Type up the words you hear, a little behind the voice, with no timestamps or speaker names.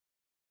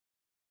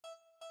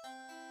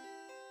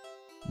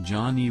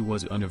Johnny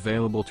was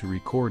unavailable to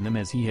record them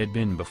as he had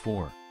been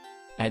before.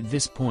 At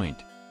this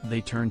point,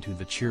 they turned to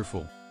the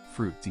cheerful,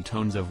 fruity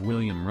tones of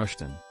William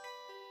Rushtons,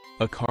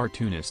 a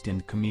cartoonist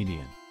and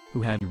comedian,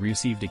 who had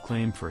received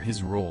acclaim for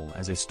his role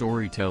as a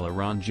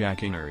storyteller on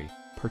Jack Innery,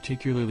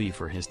 particularly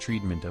for his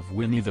treatment of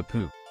Winnie the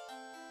Pooh.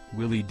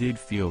 Willie did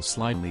feel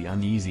slightly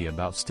uneasy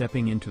about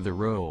stepping into the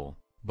role,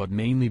 but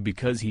mainly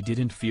because he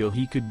didn't feel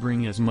he could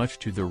bring as much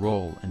to the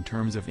role in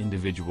terms of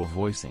individual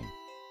voicing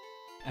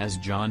as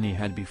Johnny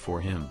had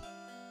before him.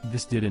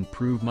 This didn't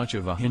prove much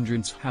of a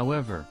hindrance,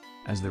 however,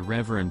 as the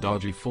Reverend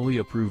Audrey fully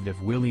approved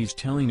of Willie's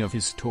telling of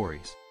his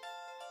stories.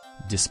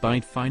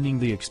 Despite finding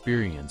the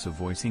experience of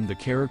voicing the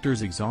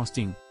characters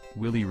exhausting,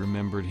 Willie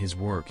remembered his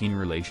working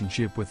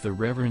relationship with the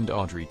Reverend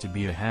Audrey to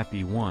be a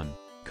happy one,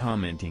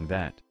 commenting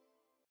that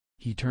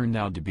he turned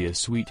out to be a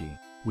sweetie,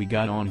 we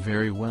got on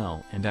very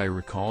well, and I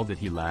recall that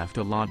he laughed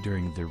a lot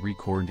during the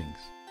recordings.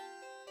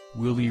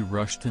 Willie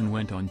Rushtons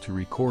went on to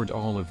record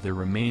all of the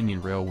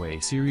remaining Railway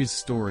series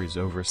stories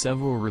over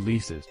several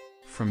releases,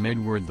 from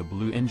Edward the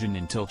Blue Engine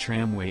until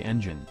Tramway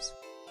Engines.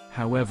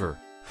 However,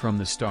 from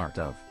the start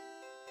of